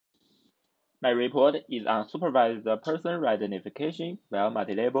My report is on supervised person identification via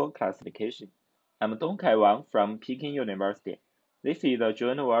multi-label classification. I'm Dongkai Wang from Peking University. This is a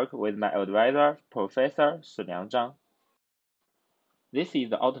joint work with my advisor, Professor Shiliang Zhang. This is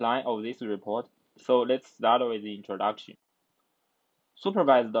the outline of this report, so let's start with the introduction.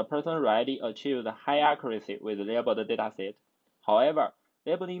 Supervised person RelD achieves high accuracy with labeled dataset. However,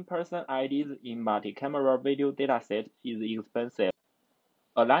 labeling person IDs in multi-camera video dataset is expensive.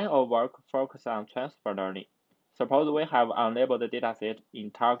 A line of work focuses on transfer learning. Suppose we have unlabeled dataset in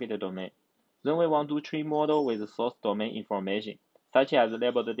target domain. Then we want to train model with source domain information, such as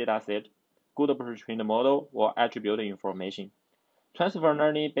labeled dataset, good pre-trained model, or attribute information. Transfer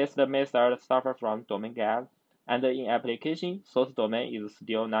learning-based methods suffer from domain gap, and in application, source domain is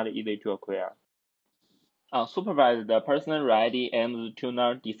still not easy to acquire. Unsupervised person ReID aims to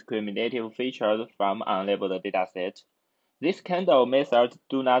learn discriminative features from unlabeled dataset. This kind of methods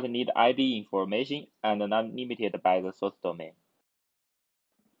do not need ID information and are not limited by the source domain.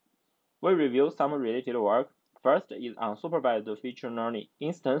 We review some related work. First is unsupervised feature learning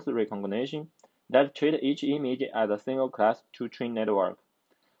instance recognition that treat each image as a single class to train network.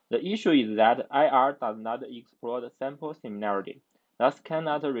 The issue is that IR does not explore the sample similarity, thus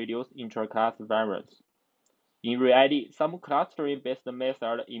cannot reduce intra-class variance. In ReID, some clustering-based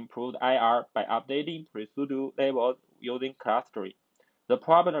methods improved IR by updating pseudo labels using clustering. The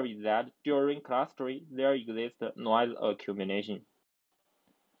problem is that during clustering, there exists noise accumulation.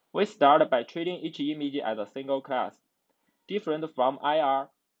 We start by treating each image as a single class. Different from IR,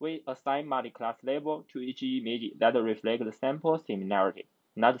 we assign multi-class label to each image that reflect the sample similarity,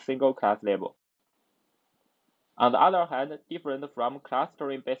 not single class label. On the other hand, different from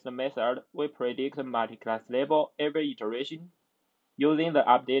clustering-based method, we predict multi-class label every iteration using the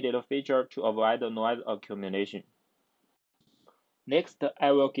updated feature to avoid noise accumulation. Next,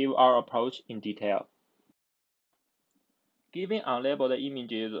 I will give our approach in detail. Given unlabeled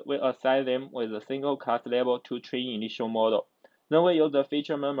images, we assign them with a single class label to train initial model. Then we use the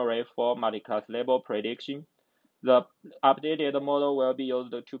feature memory for multi-class label prediction. The updated model will be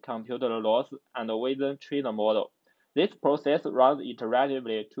used to compute the loss, and we then train the model. This process runs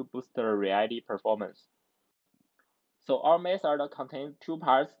iteratively to boost the ReID performance. So our method contains two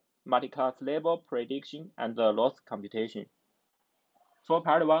parts, multi-class label prediction and the loss computation. For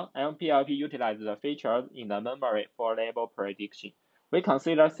part 1, MPLP utilizes the features in the memory for label prediction. We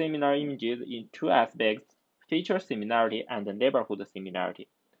consider similar images in two aspects, feature similarity and neighborhood similarity.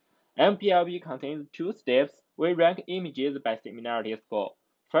 MPLP contains two steps. We rank images by similarity score.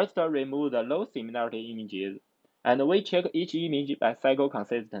 First, remove the low similarity images, and we check each image by cycle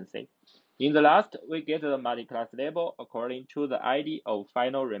consistency. In the last, we get the multi-class label according to the ID of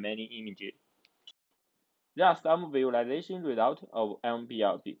final remaining images. There are some visualization results of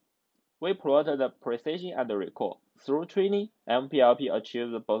MPLP. We plot the precision and recall. Through training, MPLP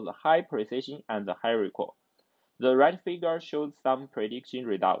achieves both high precision and high recall. The right figure shows some prediction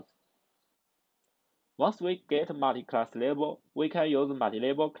results. Once we get multi-class label, we can use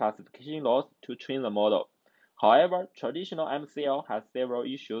multi-label classification loss to train the model. However, traditional MCL has several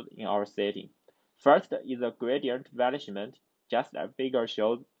issues in our setting. First is the gradient vanishment, just as figure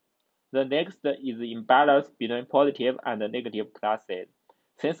shows. The next is the imbalance between positive and negative classes,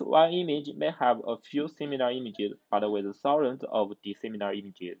 since one image may have a few similar images but with thousands of dissimilar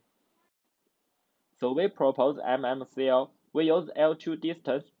images. So we propose MMCL. We use L2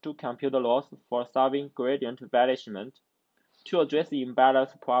 distance to compute the loss for solving gradient vanishment. To address the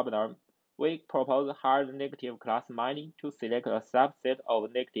imbalance problem, we propose hard negative class mining to select a subset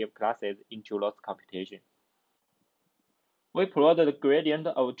of negative classes into loss computation. We plot the gradient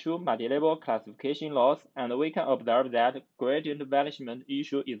of two multi-label classification loss, and we can observe that gradient vanishment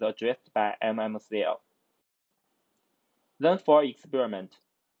issue is addressed by MMCL. Then for experiment.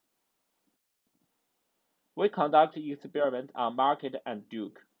 We conduct experiment on Market and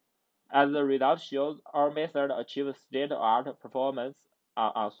Duke. As the result shows, our method achieves state-of-the-art performance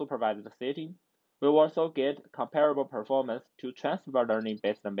on unsupervised setting. We also get comparable performance to transfer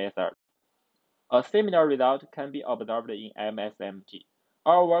learning-based methods. A similar result can be observed in MSMT.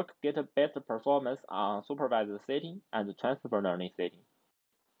 Our work gets best performance on supervised setting and transfer learning setting.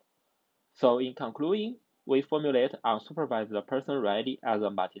 So in conclusion, we formulate unsupervised person ReID as a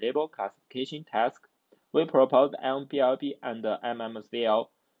multi-label classification task. We propose MPLP and MMCL.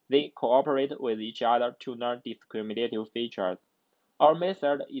 They cooperate with each other to learn discriminative features. Our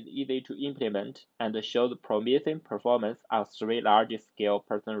method is easy to implement and shows promising performance on 3 large-scale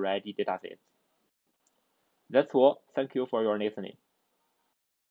person ReID datasets. That's all. Thank you for your listening.